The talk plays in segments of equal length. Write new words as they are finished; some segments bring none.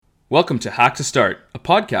Welcome to Hack to Start, a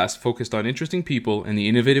podcast focused on interesting people and the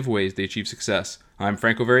innovative ways they achieve success. I'm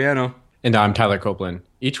Franco Veriano. And I'm Tyler Copeland.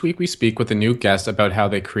 Each week we speak with a new guest about how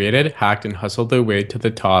they created, hacked, and hustled their way to the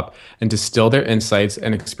top and distill their insights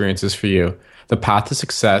and experiences for you. The path to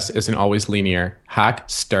success isn't always linear. Hack,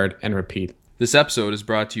 start, and repeat. This episode is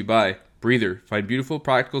brought to you by Breather. Find beautiful,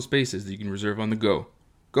 practical spaces that you can reserve on the go.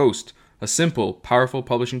 Ghost, a simple, powerful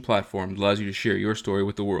publishing platform that allows you to share your story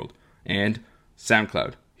with the world. And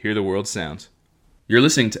SoundCloud. Hear the world sounds. You're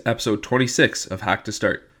listening to episode 26 of Hack to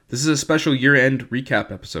Start. This is a special year-end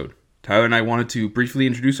recap episode. Tyler and I wanted to briefly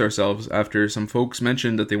introduce ourselves after some folks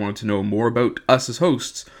mentioned that they wanted to know more about us as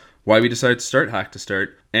hosts, why we decided to start Hack to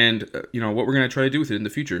Start, and what we're going to try to do with it in the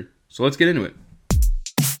future. So let's get into it.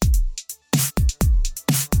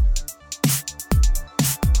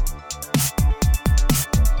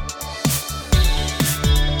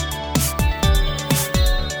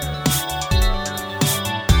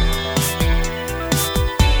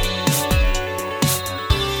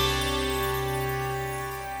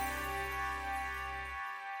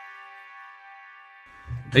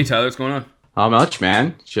 Hey Tyler, what's going on? Not much,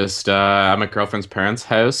 man. Just I'm at girlfriend's parents'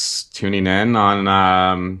 house, tuning in on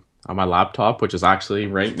my laptop, which is actually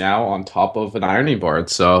right now on top of an ironing board.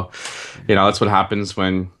 So, that's what happens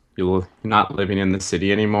when you're not living in the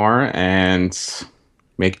city anymore and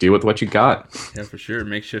make do with what you got. Yeah, for sure.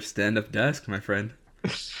 Makeshift stand-up desk, my friend.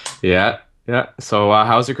 Yeah. So,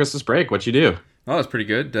 how's your Christmas break? What'd you do? Oh, it was pretty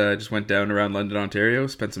good. Just went down around London, Ontario,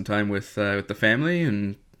 spent some time with the family,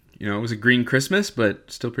 and it was a green Christmas,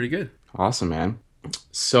 but still pretty good. Awesome, man.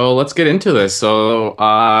 So let's get into this. So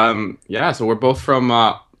we're both from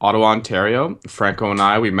Ottawa, Ontario. Franco and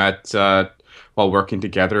I, we met while working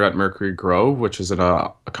together at Mercury Grove, which is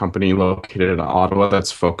a company located in Ottawa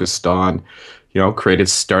that's focused on, creative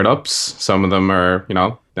startups. Some of them are,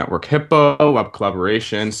 Network Hippo, Web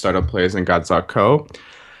Collaboration, Startup Plays, and Gods.co.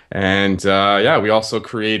 And we also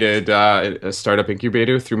created a startup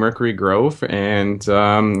incubator through Mercury Grove, and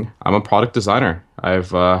I'm a product designer. I've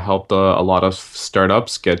helped a lot of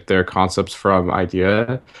startups get their concepts from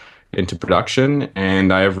idea into production,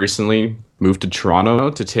 and I have recently moved to Toronto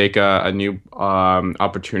to take a new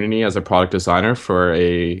opportunity as a product designer for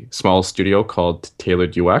a small studio called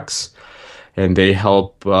Tailored UX. And they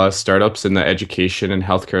help startups in the education and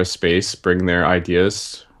healthcare space bring their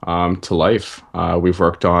ideas to life. We've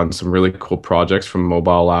worked on some really cool projects from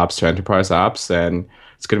mobile apps to enterprise apps, and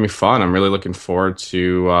it's going to be fun. I'm really looking forward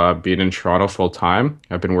to being in Toronto full time.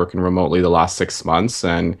 I've been working remotely the last 6 months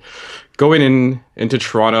and going into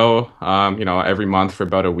Toronto, every month for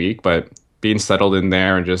about a week, but being settled in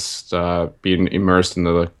there and just being immersed in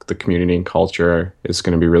the community and culture is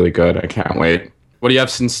going to be really good. I can't wait. What do you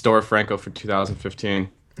have in store, Franco, for 2015?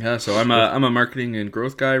 Yeah, so I'm a marketing and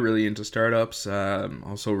growth guy, really into startups.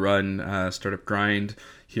 Also run Startup Grind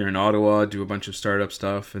here in Ottawa, do a bunch of startup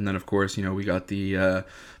stuff, and then of course, we got the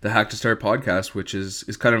Hack to Start podcast, which is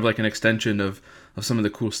kind of like an extension of some of the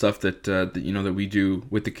cool stuff that we do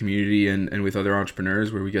with the community and with other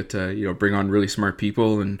entrepreneurs, where we get to bring on really smart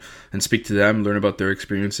people and speak to them, learn about their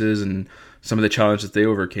experiences and some of the challenges that they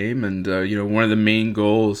overcame. And one of the main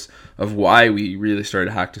goals of why we really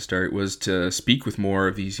started Hack to Start was to speak with more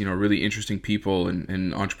of these really interesting people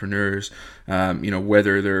and entrepreneurs,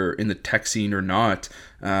 whether they're in the tech scene or not,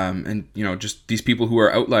 and just these people who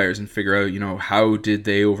are outliers, and figure out how did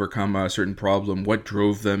they overcome a certain problem, what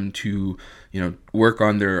drove them to work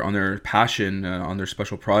on their passion, on their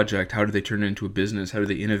special project, how do they turn it into a business, how do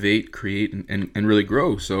they innovate, create, and really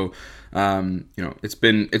grow. So it's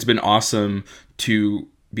been awesome to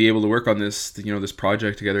be able to work on this this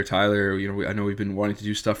project together, Tyler. I know we've been wanting to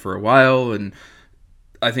do stuff for a while, and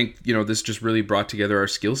I think this just really brought together our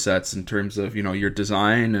skill sets in terms of your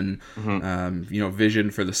design and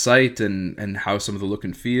vision for the site, and how some of the look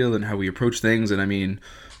and feel and how we approach things. And I mean,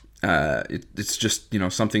 it's just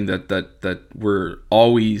something that we're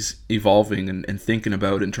always evolving and thinking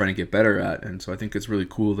about and trying to get better at. And so I think it's really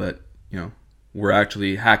cool that we're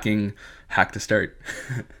actually Hack to Start.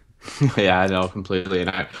 Yeah, I know completely.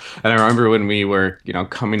 And I remember when we were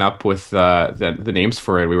coming up with the names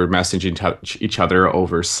for it, we were messaging each other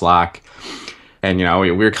over Slack. And,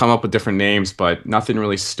 we were coming up with different names, but nothing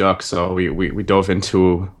really stuck. So we dove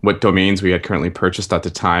into what domains we had currently purchased at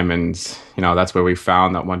the time. And, that's where we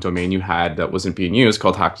found that one domain you had that wasn't being used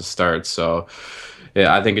called Hack to Start. So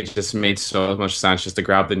yeah, I think it just made so much sense just to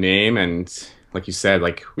grab the name. And like you said,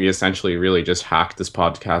 we essentially really just hacked this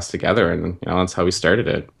podcast together. And, that's how we started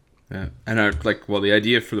it. Yeah. And the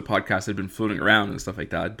idea for the podcast had been floating around and stuff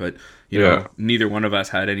like that, but Yeah. neither one of us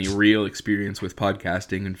had any real experience with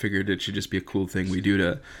podcasting, and figured it should just be a cool thing we do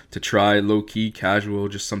to try, low key, casual,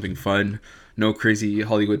 just something fun. No crazy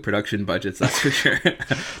Hollywood production budgets, that's for sure.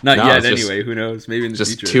 Not No, yet, it's anyway. Who knows? Maybe in the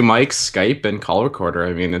just future. two mics, Skype, and call recorder.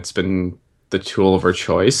 I mean, it's been the tool of our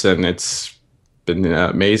choice, and it's been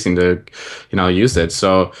amazing to, use it.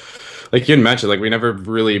 So, like you had mentioned, like we never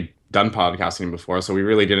really done podcasting before, so we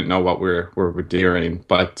really didn't know what we're doing.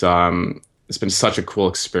 But it's been such a cool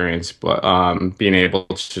experience. But being able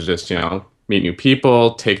to just meet new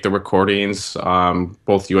people, take the recordings.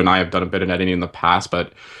 Both you and I have done a bit of editing in the past,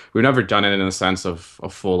 but we've never done it in the sense of a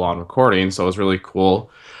full on recording. So it was really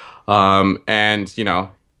cool. And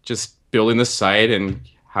just building the site and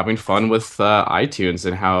having fun with iTunes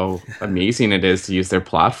and how amazing it is to use their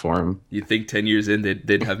platform. You'd think 10 years in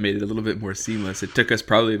they'd have made it a little bit more seamless. It took us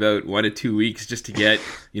probably about 1 to 2 weeks just to get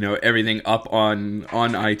everything up on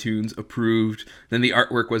iTunes approved. Then the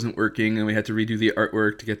artwork wasn't working, and we had to redo the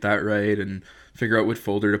artwork to get that right and figure out what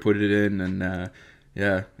folder to put it in. And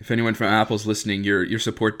yeah, if anyone from Apple's listening, your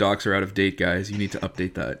support docs are out of date, guys. You need to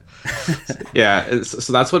update that. Yeah,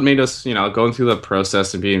 so that's what made us going through the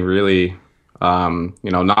process and being really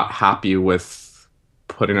not happy with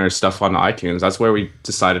putting our stuff on iTunes. That's where we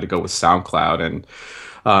decided to go with SoundCloud. And,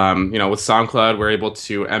 with SoundCloud, we're able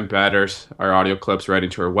to embed our audio clips right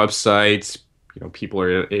into our website. People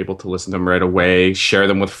are able to listen to them right away, share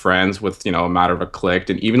them with friends with, a matter of a click,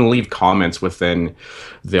 and even leave comments within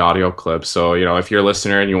the audio clip. So, if you're a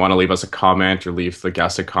listener and you want to leave us a comment or leave the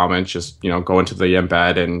guest a comment, just, go into the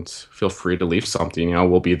embed and feel free to leave something.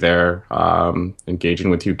 We'll be there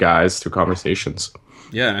engaging with you guys through conversations.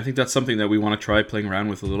 Yeah, and I think that's something that we want to try playing around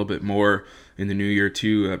with a little bit more in the new year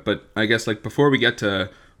too. But I guess before we get to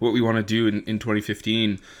what we want to do in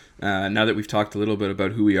 2015, now that we've talked a little bit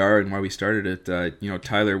about who we are and why we started it,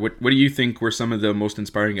 Tyler, what do you think were some of the most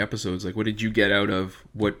inspiring episodes? Like, what did you get out of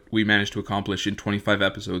what we managed to accomplish in 25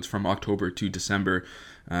 episodes from October to December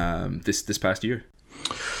this past year?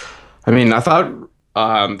 I mean, I thought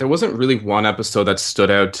there wasn't really one episode that stood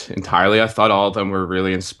out entirely. I thought all of them were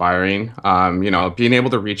really inspiring. Being able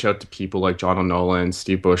to reach out to people like John O'Nolan,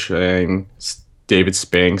 Steve Bushing, David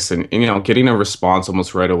Spinks, and getting a response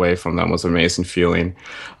almost right away from them was an amazing feeling.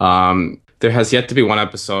 There has yet to be one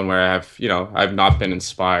episode where I've not been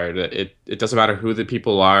inspired. It doesn't matter who the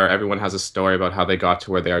people are. Everyone has a story about how they got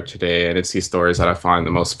to where they are today, and it's these stories that I find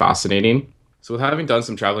the most fascinating. So with having done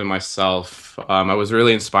some traveling myself, I was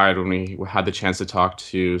really inspired when we had the chance to talk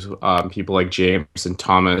to people like James and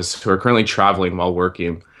Thomas, who are currently traveling while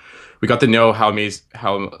working. We got to know how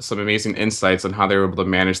some amazing insights on how they were able to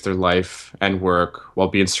manage their life and work while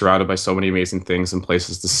being surrounded by so many amazing things and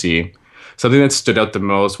places to see. Something that stood out the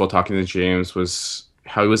most while talking to James was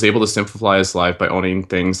how he was able to simplify his life by owning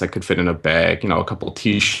things that could fit in a bag, a couple of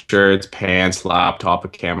t-shirts, pants, laptop, a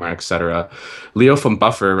camera, etc. Leo from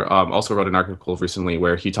Buffer also wrote an article recently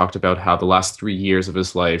where he talked about how the last 3 years of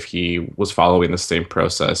his life, he was following the same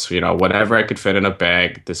process. Whatever I could fit in a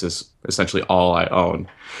bag, this is essentially all I own.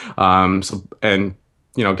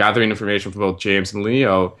 Gathering information from both James and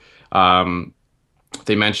Leo,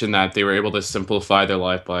 they mentioned that they were able to simplify their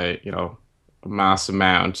life by, a mass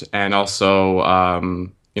amount, and also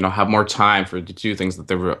have more time to do things that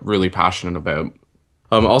they're really passionate about.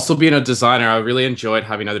 Also being a designer, I really enjoyed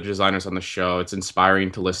having other designers on the show. It's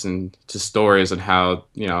inspiring to listen to stories and how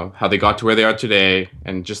they got to where they are today,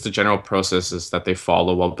 and just the general processes that they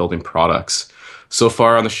follow while building products. So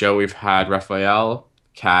far on the show, we've had Raphael,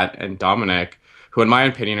 Kat, and Dominic, who in my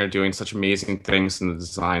opinion are doing such amazing things in the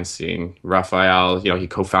design scene. Raphael, he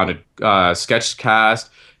co-founded Sketchcast.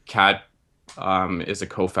 Kat is a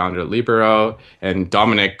co-founder at Libero, and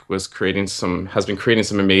Dominic has been creating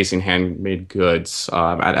some amazing handmade goods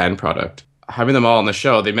at End Product. Having them all on the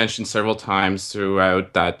show, they mentioned several times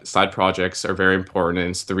throughout that side projects are very important, and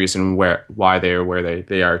it's the reason why they are where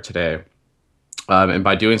they are today. And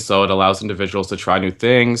by doing so, it allows individuals to try new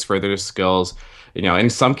things, further their skills, in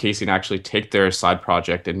some cases, actually take their side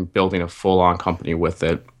project and building a full-on company with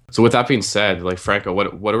it. So with that being said, like Franco,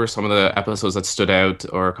 what were some of the episodes that stood out,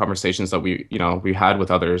 or conversations that we had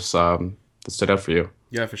with others that stood out for you?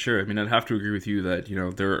 Yeah, for sure. I mean, I'd have to agree with you that,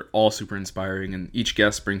 they're all super inspiring, and each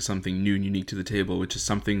guest brings something new and unique to the table, which is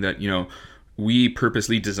something that, we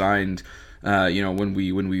purposely designed, when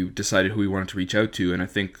we decided who we wanted to reach out to. And I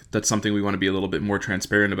think that's something we want to be a little bit more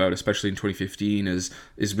transparent about, especially in 2015, is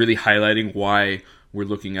really highlighting why we're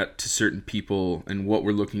looking at to certain people and what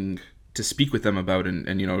we're looking to speak with them about, and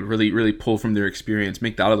really pull from their experience,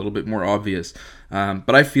 make that a little bit more obvious.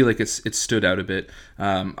 But I feel like it's stood out a bit.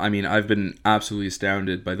 I mean, I've been absolutely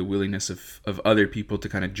astounded by the willingness of other people to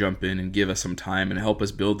kind of jump in and give us some time and help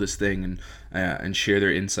us build this thing, and share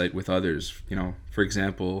their insight with others. For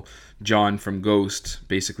example, John from Ghost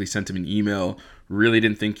basically sent him an email. Really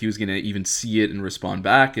didn't think he was going to even see it and respond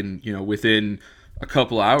back, and within a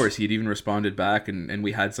couple hours he had even responded back, and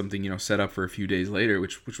we had something set up for a few days later,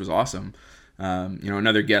 which was awesome.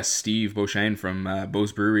 Another guest, Steve Beauchesne from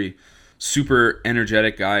Beau's Brewery, super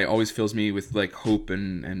energetic guy, always fills me with like hope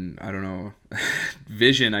and I don't know,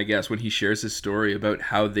 vision, I guess, when he shares his story about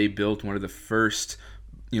how they built one of the first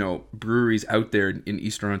breweries out there in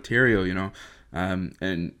Eastern Ontario.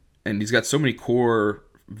 And he's got so many core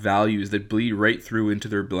values that bleed right through into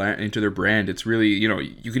their brand. It's really,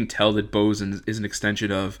 you can tell that Beau's is an extension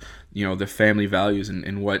of the family values,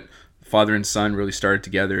 and what father and son really started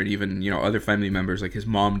together, and even other family members like his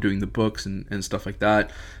mom doing the books and stuff like that.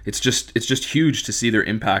 It's just huge to see their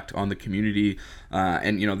impact on the community,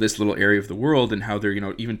 and this little area of the world, and how they're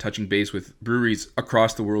even touching base with breweries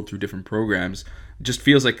across the world through different programs. It just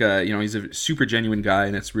feels like he's a super genuine guy,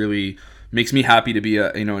 and it's really makes me happy to be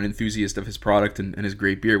an enthusiast of his product and his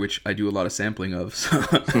great beer, which I do a lot of sampling of. So,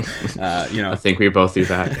 I think we both do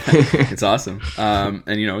that. It's awesome.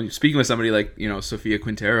 And speaking with somebody like Sophia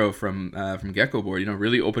Quintero from Gecko Board,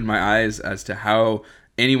 really opened my eyes as to how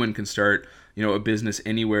anyone can start a business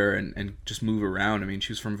anywhere and just move around. I mean,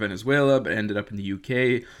 she was from Venezuela but ended up in the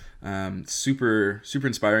UK. Super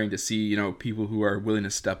inspiring to see people who are willing to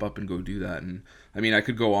step up and go do that. And I mean, I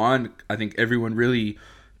could go on. I think everyone really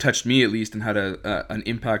touched me, at least, and had an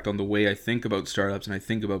impact on the way I think about startups and I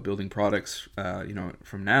think about building products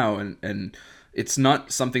from now. And it's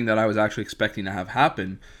not something that I was actually expecting to have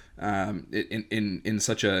happen in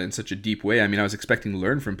such a deep way. I mean, I was expecting to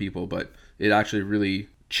learn from people, but it actually really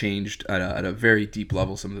changed at a very deep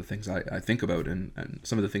level some of the things I think about, and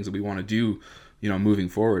some of the things that we want to do moving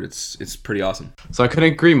forward. It's pretty awesome. So I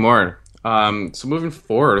couldn't agree more. So moving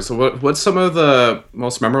forward, so what's some of the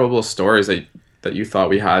most memorable stories that you thought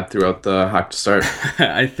we had throughout the Hack to Start?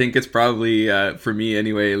 I think it's probably, for me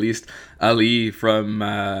anyway, at least, Ali from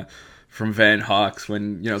Van Hawks,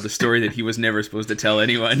 when the story that he was never supposed to tell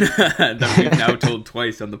anyone that we've now told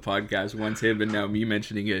twice on the podcast, once him and now me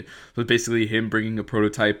mentioning it, was basically him bringing a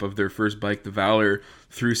prototype of their first bike, the Valor,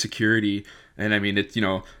 through security. And I mean, it's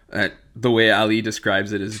the way Ali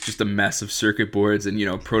describes it is just a mess of circuit boards and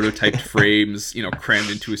prototyped frames crammed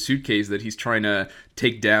into a suitcase that he's trying to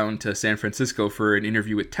take down to San Francisco for an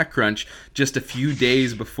interview with TechCrunch just a few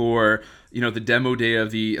days before the demo day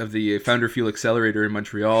of the Founder Fuel Accelerator in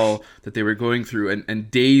Montreal that they were going through,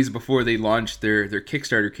 and days before they launched their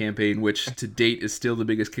Kickstarter campaign, which to date is still the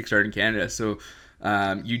biggest Kickstarter in Canada. So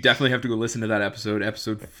you definitely have to go listen to that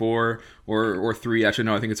episode 4 or 3. Actually,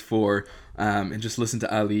 no, I think it's 4. And just listen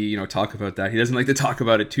to Ali, talk about that. He doesn't like to talk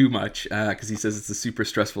about it too much because he says it's a super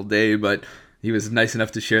stressful day, but he was nice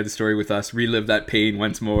enough to share the story with us, relive that pain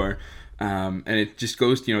once more. And it just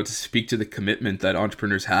goes, to speak to the commitment that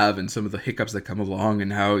entrepreneurs have and some of the hiccups that come along,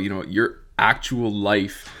 and how, your actual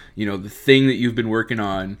life, the thing that you've been working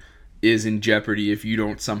on is in jeopardy if you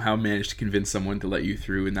don't somehow manage to convince someone to let you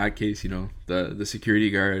through. In that case, the security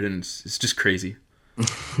guard, and it's just crazy.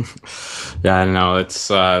 Yeah, I know. It's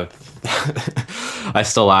I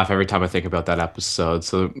still laugh every time I think about that episode.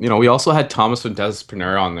 So, we also had Thomas from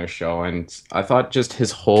Despreneur on their show, and I thought just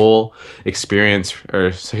his whole experience, or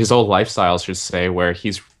his whole lifestyle, should say, where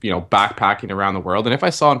he's, backpacking around the world. And if I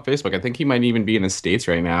saw on Facebook, I think he might even be in the States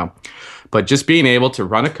right now. But just being able to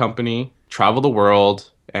run a company, travel the world,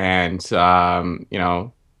 and,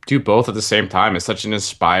 do both at the same time is such an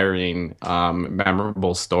inspiring,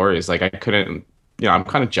 memorable stories. Like, I couldn't, I'm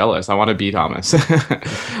kind of jealous. I want to be Thomas.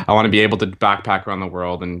 I want to be able to backpack around the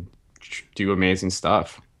world and do amazing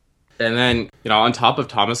stuff. And then, on top of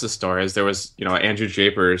Thomas's stories, there was, Andrew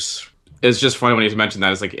Japers. It's just funny when you mentioned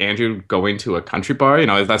that. It's like Andrew going to a country bar.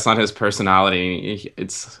 That's not his personality.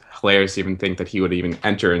 It's hilarious to even think that he would even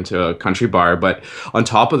enter into a country bar. But on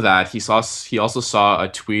top of that, he also saw a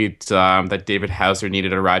tweet that David Hauser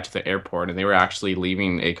needed a ride to the airport, and they were actually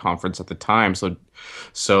leaving a conference at the time.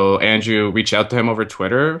 So Andrew reached out to him over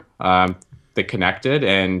Twitter. They connected,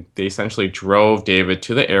 and they essentially drove David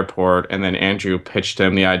to the airport, and then Andrew pitched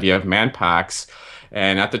him the idea of Manpacks.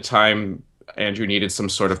 And at the time, Andrew needed some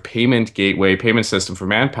sort of payment system for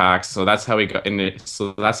Manpacks. So that's how he got in it.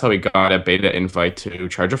 So that's how he got a beta invite to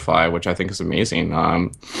Chargify, which I think is amazing.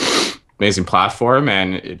 Amazing platform,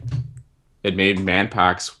 and it made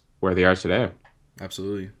Manpacks where they are today.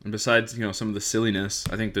 Absolutely. And besides, some of the silliness,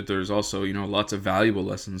 I think that there's also, lots of valuable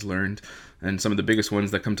lessons learned. And some of the biggest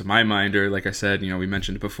ones that come to my mind are, like I said, we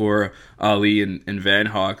mentioned it before, Ali and Van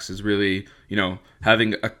Hawks is really,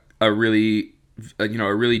 having a really, a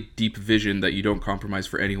really deep vision that you don't compromise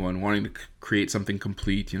for anyone, wanting to create something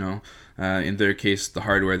complete, in their case, the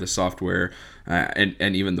hardware, the software,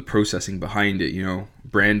 and even the processing behind it,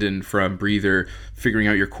 Brandon from Breather figuring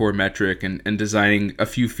out your core metric and designing a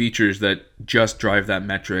few features that just drive that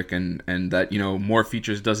metric, and that, more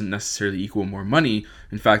features doesn't necessarily equal more money.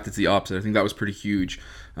 In fact, it's the opposite. I think that was pretty huge.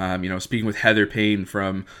 Speaking with Heather Payne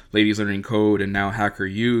from Ladies Learning Code and now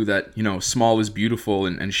HackerU, that, small is beautiful,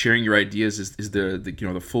 and sharing your ideas is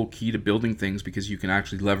the full key to building things, because you can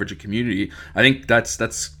actually leverage a community. I think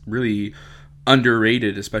that's really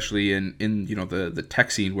underrated, especially in the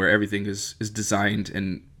tech scene, where everything is designed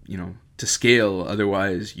and to scale.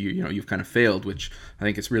 Otherwise, you've kind of failed. Which I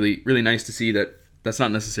think it's really really nice to see that that's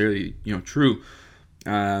not necessarily true.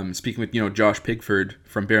 Speaking with Josh Pigford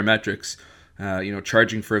from Barometrics,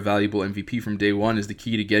 charging for a valuable MVP from day one is the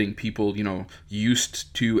key to getting people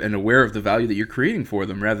used to and aware of the value that you're creating for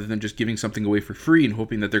them, rather than just giving something away for free and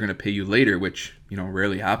hoping that they're going to pay you later, which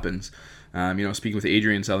rarely happens. Speaking with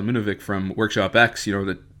Adrian Salamunovic from Workshop X,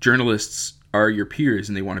 that journalists are your peers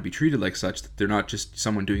and they want to be treated like such. That they're not just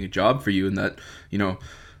someone doing a job for you, and that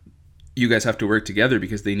you guys have to work together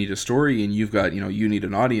because they need a story and you've got you need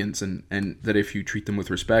an audience, and that if you treat them with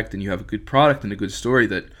respect and you have a good product and a good story,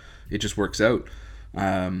 that it just works out.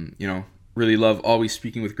 Really love always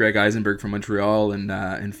speaking with Greg Eisenberg from Montreal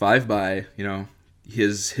and Five by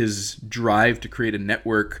his drive to create a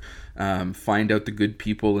network, find out the good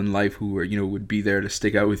people in life who are would be there to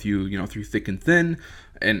stick out with you through thick and thin,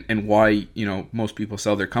 and why most people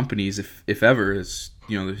sell their companies, if ever, is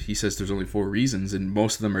he says there's only 4 reasons, and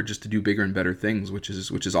most of them are just to do bigger and better things, which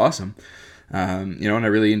is awesome. And I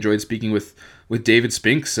really enjoyed speaking with David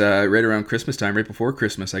Spinks right around Christmas time, right before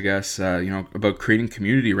Christmas, I guess, about creating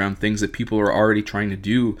community around things that people are already trying to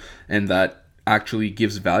do, and that actually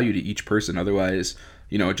gives value to each person. Otherwise,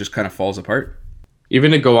 it just kind of falls apart.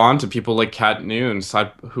 Even to go on to people like Kat Noon,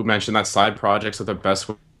 who mentioned that side projects are the best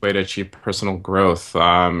way to achieve personal growth.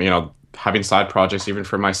 Having side projects, even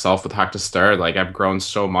for myself with Hack to Start, like I've grown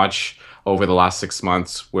so much over the last 6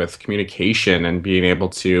 months with communication and being able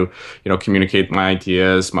to, communicate my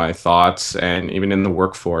ideas, my thoughts, and even in the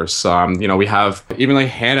workforce. We have even like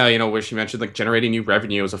Hannah, where she mentioned like generating new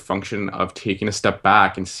revenue as a function of taking a step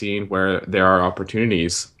back and seeing where there are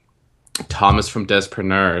opportunities. Thomas from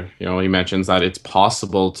Despreneur, he mentions that it's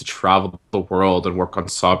possible to travel the world and work on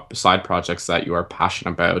side projects that you are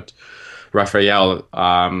passionate about. Raphael,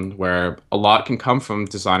 where a lot can come from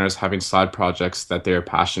designers having side projects that they're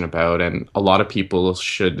passionate about, and a lot of people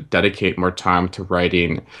should dedicate more time to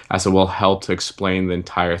writing, as it will help to explain the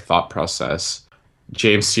entire thought process.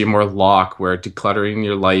 James Seymour Locke, where decluttering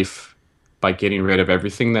your life by getting rid of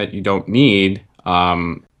everything that you don't need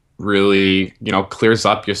really, clears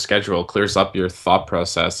up your schedule, clears up your thought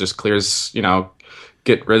process, just clears,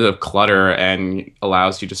 get rid of clutter and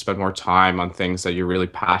allows you to spend more time on things that you're really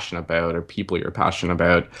passionate about or people you're passionate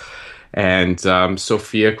about. And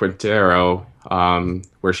Sophia Quintero,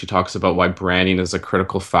 where she talks about why branding is a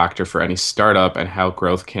critical factor for any startup and how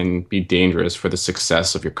growth can be dangerous for the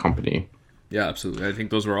success of your company. Yeah, absolutely. I think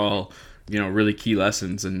those were all really key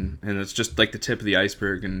lessons, and it's just like the tip of the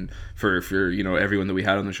iceberg, and for everyone that we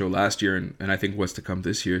had on the show last year, and I think what's to come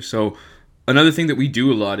this year. So another thing that we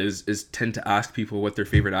do a lot is tend to ask people what their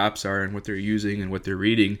favorite apps are and what they're using and what they're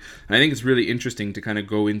reading. And I think it's really interesting to kind of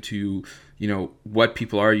go into, what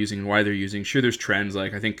people are using and why they're using. Sure, there's trends.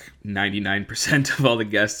 Like I think 99% of all the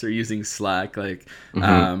guests are using Slack. Like,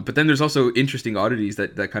 but then there's also interesting oddities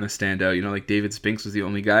that kind of stand out. Like David Spinks was the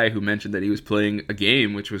only guy who mentioned that he was playing a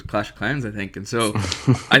game, which was Clash of Clans, I think. And so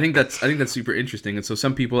I think that's super interesting. And so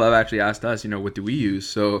some people have actually asked us, what do we use?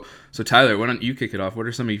 So Tyler, why don't you kick it off? What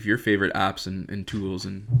are some of your favorite apps and tools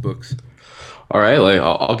and books? All right, like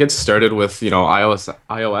I'll get started with iOS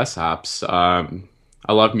apps.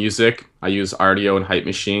 I love music. I use Rdio and Hype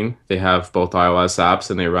Machine. They have both iOS apps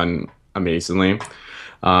and they run amazingly.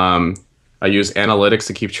 I use analytics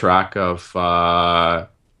to keep track of my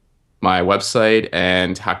website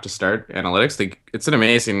and Hack to Start analytics. It's an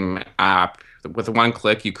amazing app. With one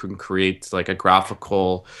click, you can create like a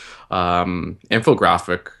graphical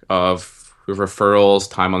infographic of referrals,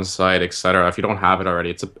 time on site, etc. If you don't have it already,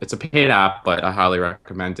 it's a paid app, but I highly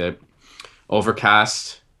recommend it.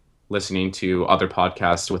 Overcast, listening to other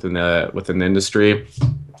podcasts within the industry.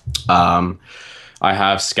 I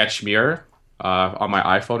have Sketch Mirror on my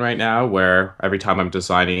iPhone right now, where every time I'm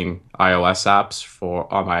designing iOS apps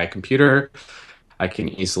on my computer, I can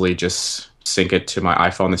easily just sync it to my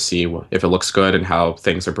iPhone to see if it looks good and how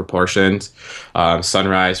things are proportioned.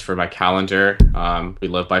 Sunrise for my calendar. We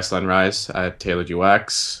live by Sunrise at Tailored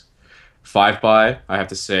UX. Five by, I have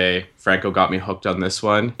to say, Franco got me hooked on this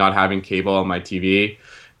one. Not having cable on my TV,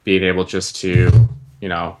 being able just to, you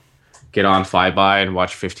know, get on Five by and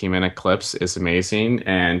watch 15-minute clips is amazing.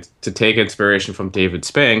 And to take inspiration from David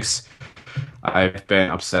Spinks, I've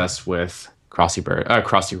been obsessed with Crossy Roads.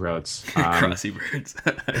 Crossy birds.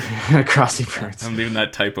 Crossy Birds. I'm leaving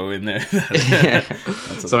that typo in there.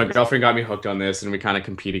 So my girlfriend got me hooked on this, and we kind of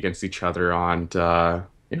compete against each other on, on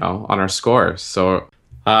our score. So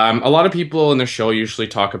a lot of people in the show usually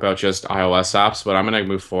talk about just iOS apps, but I'm going to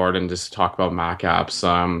move forward and just talk about Mac apps.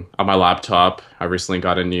 On my laptop, I recently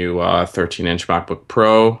got a new 13-inch MacBook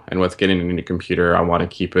Pro, and with getting a new computer, I want to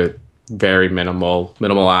keep it very minimal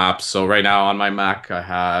apps. So right now on my Mac, I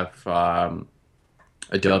have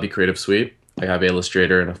Adobe Creative Suite. I have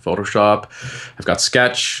Illustrator and a Photoshop. I've got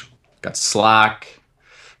Sketch, got Slack,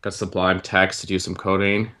 got Sublime Text to do some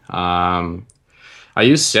coding. I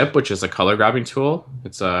use Sip, which is a color grabbing tool.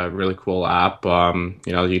 It's a really cool app.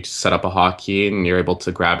 You set up a hotkey and you're able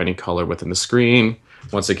to grab any color within the screen.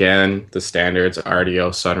 Once again, the standards,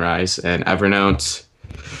 RDO, Sunrise, and Evernote.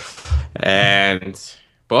 And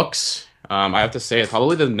books. I have to say,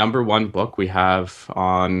 probably the number one book we have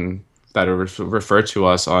on that are referred to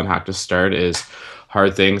us on Hack to Start is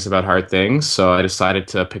Hard Things About Hard Things. So I decided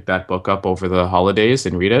to pick that book up over the holidays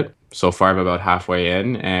and read it. So far, I'm about halfway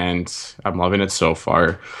in, and I'm loving it so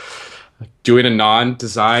far. Doing a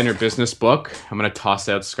non-design or business book, I'm going to toss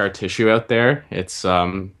out Scar Tissue out there. It's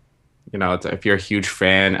if you're a huge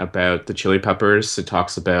fan about the Chili Peppers, it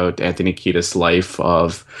talks about Anthony Kiedis' life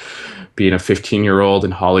of being a 15-year-old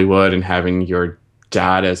in Hollywood and having your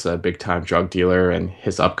dad as a big-time drug dealer and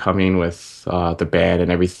his upcoming with the band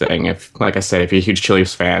and everything. Like I said, if you're huge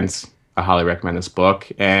Chili's fans, I highly recommend this book.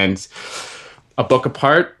 And a book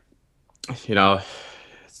apart,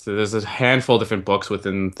 so there's a handful of different books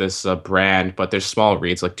within this brand, but there's small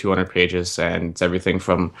reads, like 200 pages, and it's everything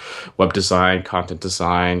from web design, content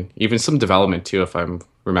design, even some development too, if I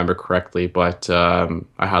remember correctly. But I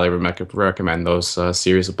highly recommend those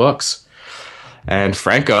series of books. And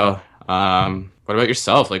Franco, what about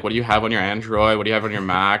yourself? Like, what do you have on your Android? What do you have on your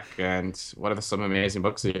Mac? And what are some amazing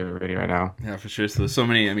books that you're reading right now? Yeah, for sure. So there's so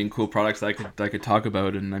many, cool products that I could talk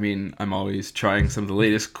about. And I'm always trying some of the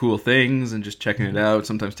latest cool things and just checking it out.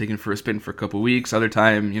 Sometimes taking it for a spin for a couple of weeks. Other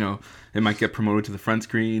time, it might get promoted to the front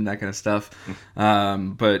screen, that kind of stuff.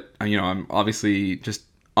 But I'm obviously just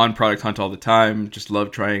on product hunt all the time. Just love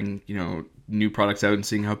trying, new products out and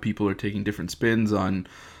seeing how people are taking different spins on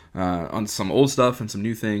some old stuff and some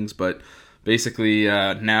new things. But basically,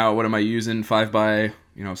 now what am I using? 5by,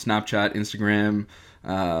 Snapchat, Instagram,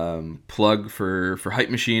 plug for Hype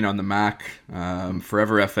Machine on the Mac.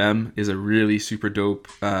 Forever FM is a really super dope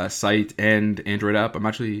site and Android app.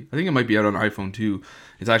 I think it might be out on iPhone too.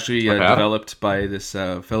 It's actually developed by this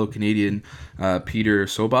fellow Canadian, Peter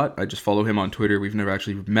Sobat. I just follow him on Twitter. We've never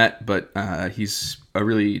actually met, but he's a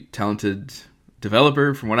really talented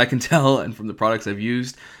developer from what I can tell and from the products I've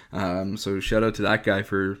used. So shout out to that guy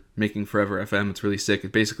for making Forever FM. It's really sick.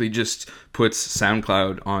 It basically just puts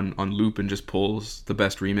SoundCloud on loop and just pulls the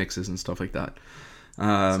best remixes and stuff like that.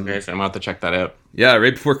 That's amazing. I'm going to have to check that out. Yeah,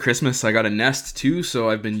 right before Christmas, I got a Nest too. So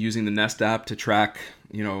I've been using the Nest app to track,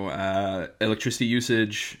 electricity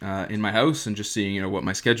usage in my house and just seeing, what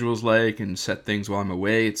my schedule is like and set things while I'm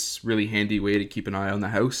away. It's really handy way to keep an eye on the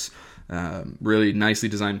house. Really nicely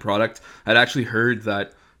designed product. I'd actually heard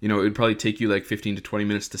that, it would probably take you like 15 to 20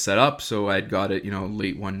 minutes to set up. So I'd got it,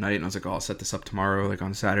 late one night and I was like, I'll set this up tomorrow, like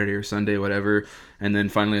on Saturday or Sunday, whatever. And then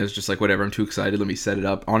finally I was just like, whatever, I'm too excited. Let me set it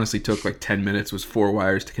up. Honestly took like 10 minutes, was 4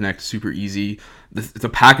 wires to connect, super easy. The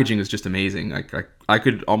packaging is just amazing. Like I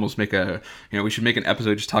could almost make we should make an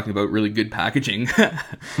episode just talking about really good packaging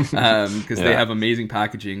because they have amazing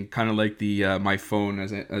packaging. Kind of like the my phone,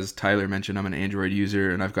 as Tyler mentioned, I'm an Android user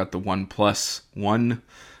and I've got the OnePlus One.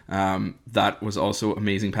 That was also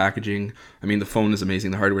amazing packaging. The phone is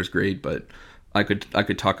amazing. The hardware is great, but I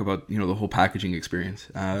could talk about, the whole packaging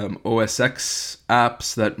experience. OS X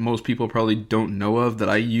apps that most people probably don't know of that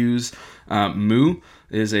I use. Moo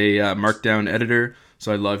is a markdown editor.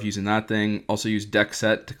 So I love using that thing. Also use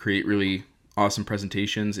DeckSet to create really awesome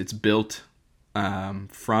presentations. It's built from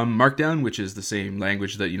Markdown, which is the same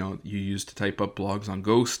language that, you use to type up blogs on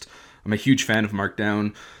Ghost. I'm a huge fan of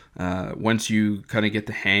Markdown. Once you kind of get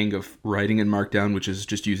the hang of writing in Markdown, which is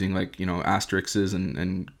just using asterisks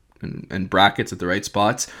and brackets at the right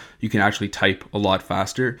spots, you can actually type a lot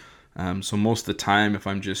faster. So most of the time, if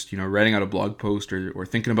I'm just writing out a blog post or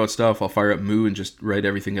thinking about stuff, I'll fire up Moo and just write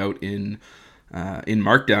everything out in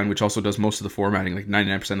Markdown, which also does most of the formatting, like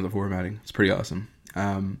 99% of the formatting. It's pretty awesome.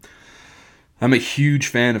 I'm a huge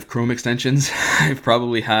fan of Chrome extensions. I've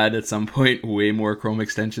probably had at some point way more Chrome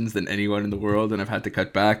extensions than anyone in the world, and I've had to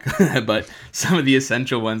cut back. But some of the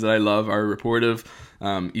essential ones that I love are Rapportive.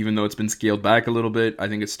 Even though it's been scaled back a little bit, I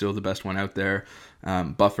think it's still the best one out there.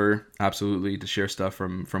 Buffer, absolutely, to share stuff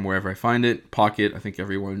from wherever I find it. Pocket, I think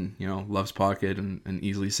everyone loves Pocket and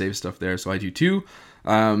easily saves stuff there, so I do too.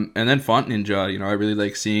 And then Font Ninja, I really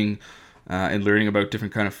like seeing and learning about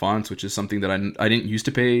different kind of fonts, which is something that I didn't used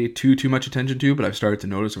to pay too much attention to, but I've started to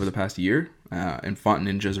notice over the past year. And Font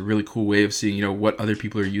Ninja is a really cool way of seeing what other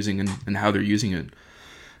people are using and how they're using it.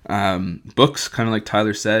 Books, kind of like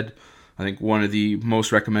Tyler said, I think one of the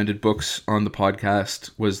most recommended books on the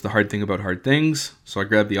podcast was The Hard Thing About Hard Things. So I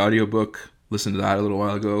grabbed the audiobook, listened to that a little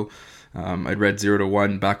while ago. I'd read 0 to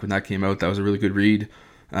 1 back when that came out. That was a really good read.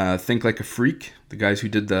 Think Like a Freak, the guys who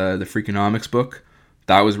did the Freakonomics book.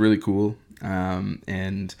 That was really cool.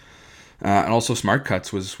 And also Smart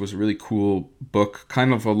Cuts was a really cool book,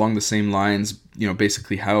 kind of along the same lines,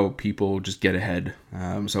 basically how people just get ahead.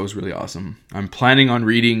 So it was really awesome. I'm planning on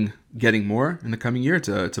reading Getting More in the coming year.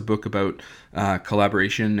 It's a book about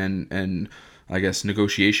collaboration and I guess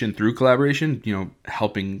negotiation through collaboration,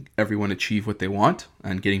 helping everyone achieve what they want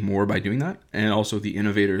and getting more by doing that. And also The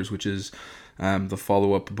Innovators, which is the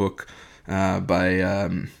follow-up book by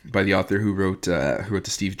the author who wrote the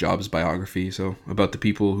Steve Jobs biography. So about the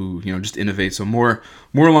people who just innovate. So more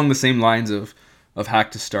along the same lines of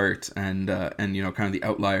Hack to Start and kind of the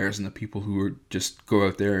outliers and the people who just go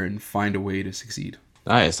out there and find a way to succeed.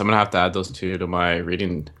 Nice. I'm gonna have to add those two to my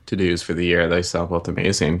reading to-dos for the year. They sound both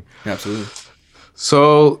amazing. Yeah, absolutely.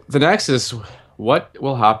 So the next is, what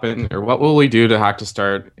will happen, or what will we do to Hack to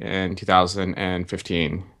Start in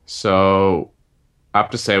 2015? So I have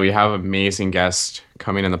to say we have amazing guests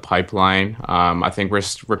coming in the pipeline. I think we're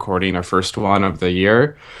recording our first one of the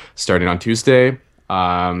year starting on Tuesday.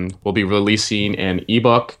 We'll be releasing an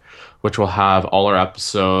ebook, which will have all our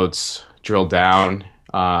episodes drilled down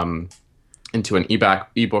into an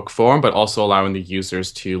ebook form, but also allowing the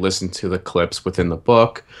users to listen to the clips within the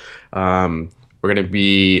book. We're going to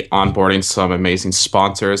be onboarding some amazing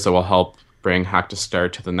sponsors that will help bring Hack to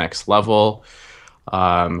Start to the next level.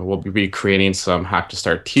 We'll be creating some Hack to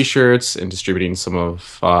Start t-shirts and distributing some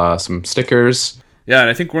stickers. Yeah, and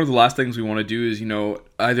I think one of the last things we want to do is,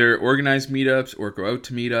 either organize meetups or go out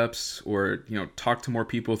to meetups or, talk to more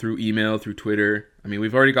people through email, through Twitter. I mean,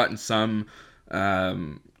 we've already gotten some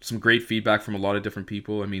great feedback from a lot of different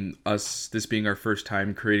people. I mean, this being our first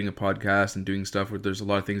time creating a podcast and doing stuff where there's a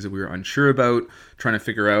lot of things that we were unsure about, trying to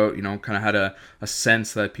figure out, kind of had a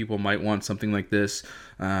sense that people might want something like this.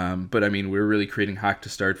 But I mean, we're really creating Hack to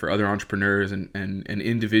Start for other entrepreneurs and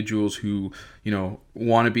individuals who,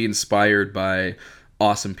 want to be inspired by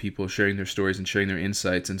awesome people sharing their stories and sharing their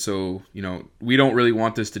insights. And so, we don't really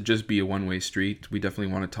want this to just be a one-way street. We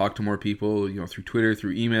definitely want to talk to more people, through Twitter,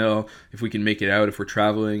 through email, if we can make it out, if we're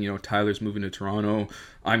traveling. Tyler's moving to Toronto.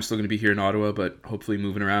 I'm still going to be here in Ottawa, but hopefully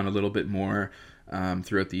moving around a little bit more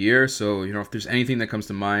throughout the year. So, if there's anything that comes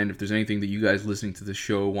to mind, if there's anything that you guys listening to the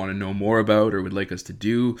show want to know more about or would like us to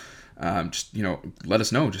do, just, let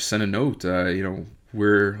us know. Just send a note.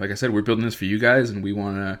 We're, like I said, we're building this for you guys, and we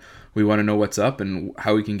want to know what's up and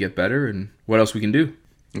how we can get better and what else we can do.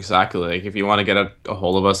 Exactly. Like, if you want to get a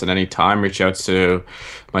hold of us at any time, reach out to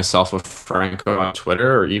myself or Franco on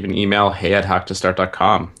Twitter, or even email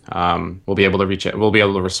hey@hacktostart.com. We'll be able to reach it. We'll be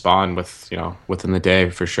able to respond within the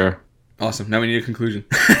day for sure. Awesome. Now we need a conclusion.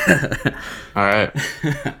 All right.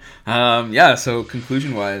 So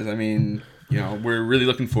conclusion wise, I mean, we're really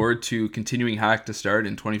looking forward to continuing Hack to Start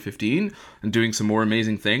in 2015 and doing some more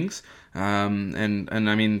amazing things. And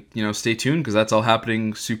I mean, stay tuned, because that's all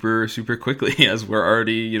happening super, super quickly as we're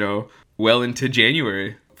already, well into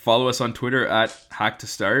January. Follow us on Twitter at Hack to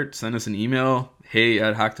Start. Send us an email,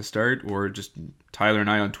 hey@Hack to Start, or just Tyler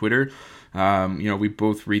and I on Twitter. We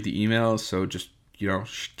both read the emails, so just,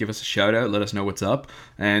 give us a shout out, let us know what's up.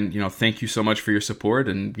 And, thank you so much for your support,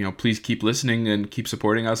 and, please keep listening and keep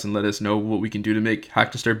supporting us and let us know what we can do to make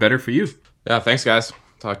Hack to Start better for you. Yeah, thanks guys.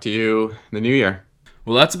 Talk to you in the new year.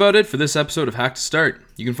 Well, that's about it for this episode of Hack to Start.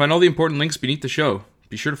 You can find all the important links beneath the show.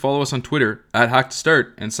 Be sure to follow us on Twitter at Hack to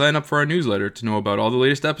Start and sign up for our newsletter to know about all the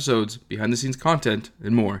latest episodes, behind the scenes content,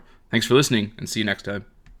 and more. Thanks for listening, and see you next time.